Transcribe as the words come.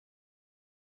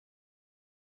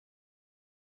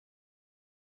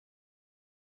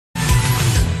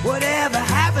Whatever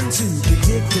happened to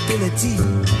predictability?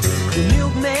 The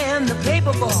milkman, the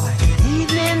paper boy,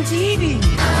 evening TV.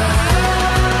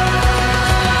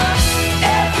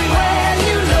 Everywhere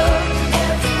you look,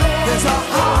 there's a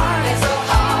heart,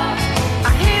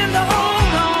 a hand to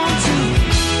hold on to.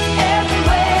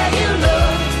 Everywhere you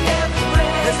look,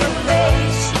 there's a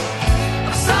face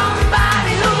of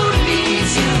somebody who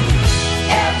needs you.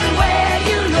 Everywhere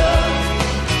you look,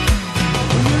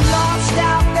 when you're lost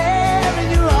out there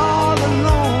and you're all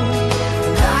alone,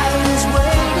 life is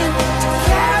waiting to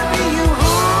carry you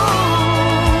home.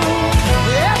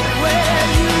 Everywhere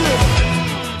you look,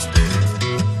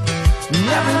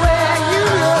 everywhere you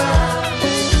look.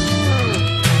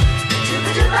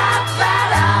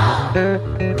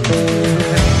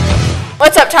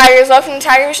 What's up, Tigers? Welcome to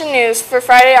TigerVision News for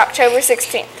Friday, October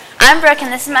 16th. I'm Brooke,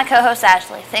 and this is my co-host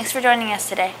Ashley. Thanks for joining us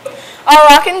today. Our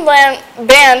rockin'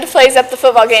 band plays at the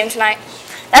football game tonight.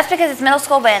 That's because it's middle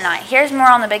school band night. Here's more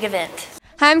on the big event.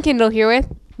 Hi, I'm Kendall here with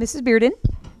Mrs. Bearden.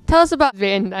 Tell us about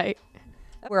band night.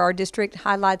 Where our district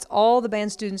highlights all the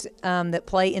band students that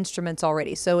play instruments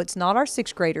already. So it's not our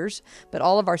 6th graders, but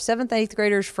all of our 7th and 8th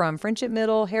graders from Friendship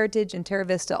Middle, Heritage, and Terra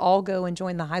Vista all go and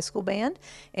join the high school band,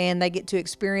 and they get to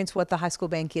experience what the high school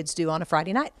band kids do on a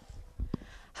Friday night.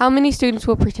 How many students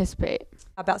will participate?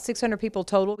 About 600 people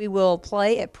total. We will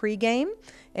play at pregame,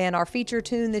 and our feature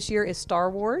tune this year is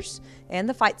Star Wars and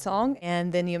the fight song.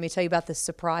 And then you want me to tell you about the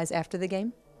surprise after the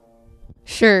game?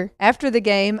 Sure. After the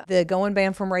game, the going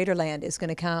band from Raiderland is going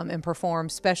to come and perform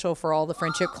special for all the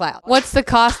Friendship Cloud. What's the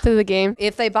cost of the game?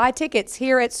 If they buy tickets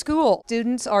here at school,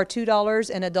 students are $2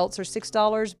 and adults are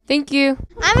 $6. Thank you.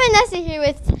 I'm Vanessa here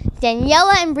with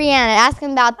Daniela and Brianna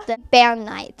asking about the band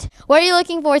night. What are you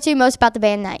looking forward to most about the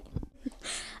band night?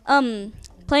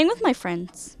 Playing with my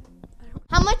friends.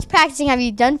 How much practicing have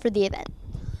you done for the event?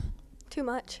 Too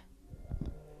much.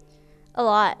 A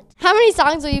lot. How many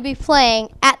songs will you be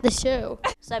playing at the show?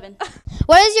 7.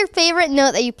 What is your favorite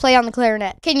note that you play on the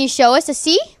clarinet? Can you show us a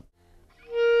C?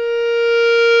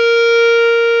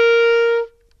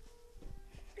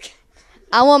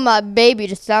 I want my baby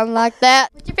to sound like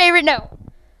that. What's your favorite note?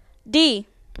 D.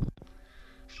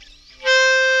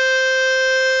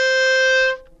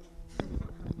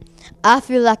 I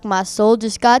feel like my soul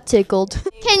just got tickled.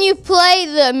 Can you play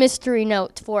the mystery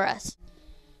note for us?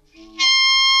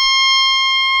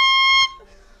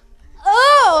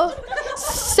 Oh!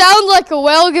 Sounds like a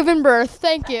well-given birth.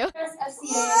 Thank you.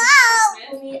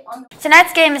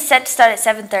 Tonight's game is set to start at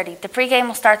 7:30. The pregame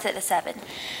will start at 7.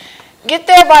 Get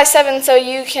there by 7 so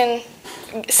you can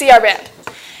see our band.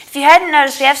 If you hadn't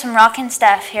noticed, we have some rockin'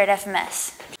 staff here at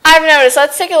FMS. I've noticed.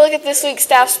 Let's take a look at this week's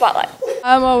staff spotlight.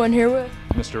 I'm Owen here with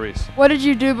Mr. Reese. What did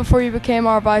you do before you became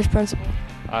our vice principal?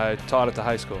 I taught at the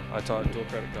high school. I taught dual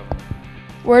credit government.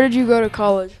 Where did you go to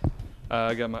college?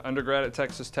 I got my undergrad at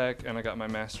Texas Tech, and I got my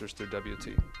master's through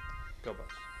WT. Go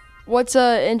Bucks. What's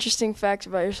an interesting fact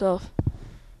about yourself?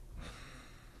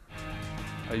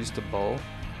 I used to bowl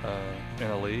in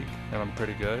a league, and I'm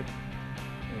pretty good.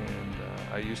 And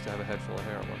I used to have a head full of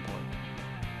hair at one point.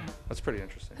 That's pretty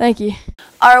interesting. Thank you.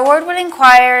 Our award-winning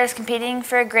choir is competing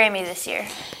for a Grammy this year.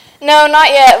 No,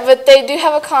 not yet, but they do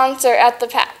have a concert at the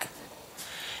PAC.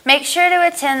 Make sure to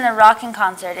attend the Rockin'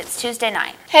 concert. It's Tuesday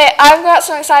night. Hey, I've got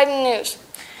some exciting news.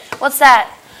 What's that?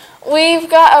 We've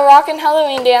got a Rockin'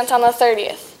 Halloween dance on the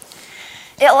 30th.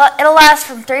 It'll last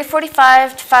from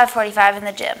 3:45 to 5:45 in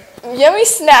the gym. Yummy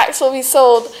snacks will be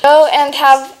sold. Go and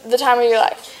have the time of your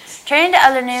life. Turning to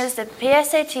other news, the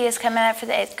PSAT is coming up for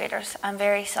the 8th graders. I'm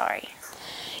very sorry.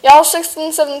 Y'all 6th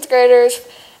and 7th graders,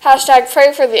 hashtag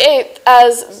pray for the 8th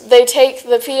as they take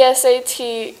the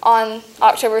PSAT on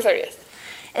October 30th.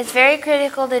 It's very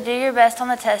critical to do your best on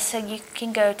the test so you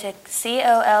can go to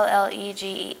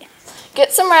COLLEGE.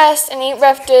 Get some rest and eat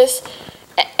breakfast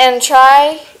and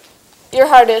try your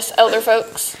hardest, elder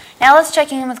folks. Now let's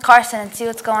check in with Carson and see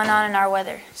what's going on in our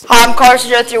weather. Hi, I'm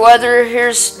Carson with your weather.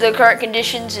 Here's the current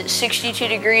conditions. It's 62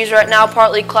 degrees right now,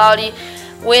 partly cloudy.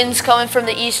 Winds coming from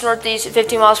the east-northeast at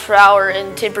 50 miles per hour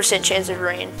and 10% chance of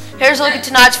rain. Here's a look at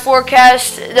tonight's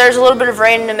forecast. There's a little bit of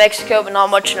rain in New Mexico, but not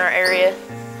much in our area.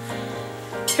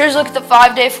 Here's a look at the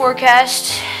 5-day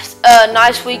forecast.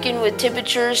 Nice weekend with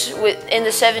temperatures in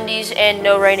the 70s and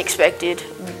no rain expected.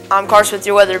 I'm Carson with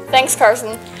your weather. Thanks,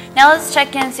 Carson. Now let's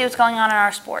check in and see what's going on in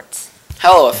our sports.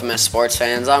 Hello, FMS sports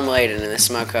fans. I'm Layden, and this is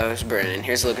my co-host Brennan.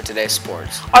 Here's a look at today's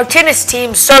sports. Our tennis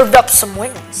team served up some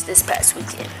wins this past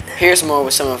weekend. Here's more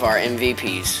with some of our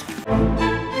MVPs.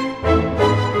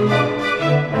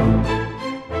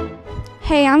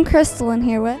 Hey, I'm Crystal, and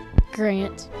here with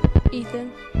Grant.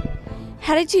 Ethan.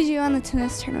 How did you do on the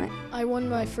tennis tournament? I won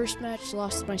my first match,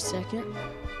 lost my second.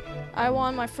 I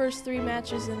won my first 3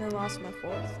 matches and then lost my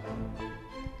 4th.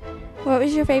 What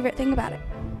was your favorite thing about it?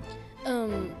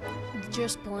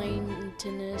 Just playing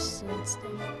tennis and stuff.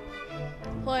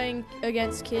 Playing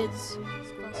against kids.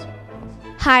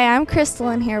 Hi, I'm Crystal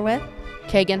and here with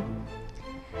Kagan.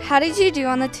 How did you do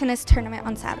on the tennis tournament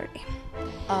on Saturday?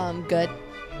 Good.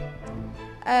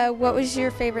 What was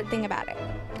your favorite thing about it?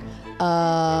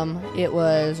 It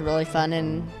was really fun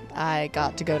and I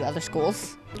got to go to other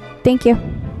schools. Thank you.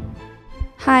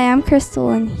 Hi, I'm Crystal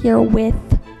and here with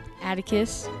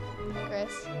Atticus.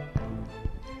 Chris.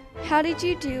 How did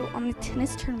you do on the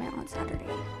tennis tournament on Saturday?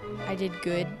 I did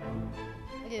good.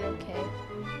 I did okay.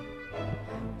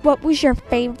 What was your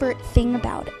favorite thing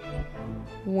about it?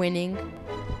 Winning.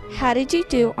 How did you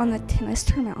do on the tennis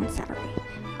tournament on Saturday?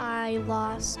 I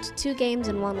lost 2 games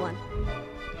and won 1.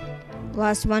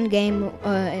 Lost 1 game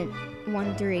and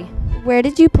won 3. Where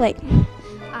did you play?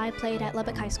 I played at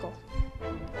Lubbock High School.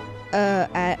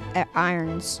 At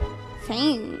Irons.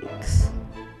 Thanks.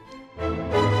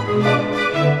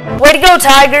 Way to go,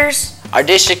 Tigers! Our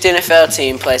district NFL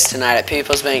team plays tonight at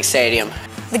Peoples Bank Stadium.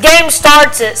 The game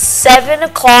starts at 7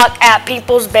 o'clock at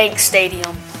Peoples Bank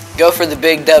Stadium. Go for the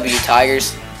big W,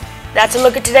 Tigers. That's a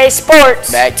look at today's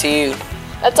sports. Back to you.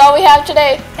 That's all we have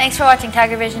today. Thanks for watching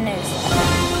TigerVision News.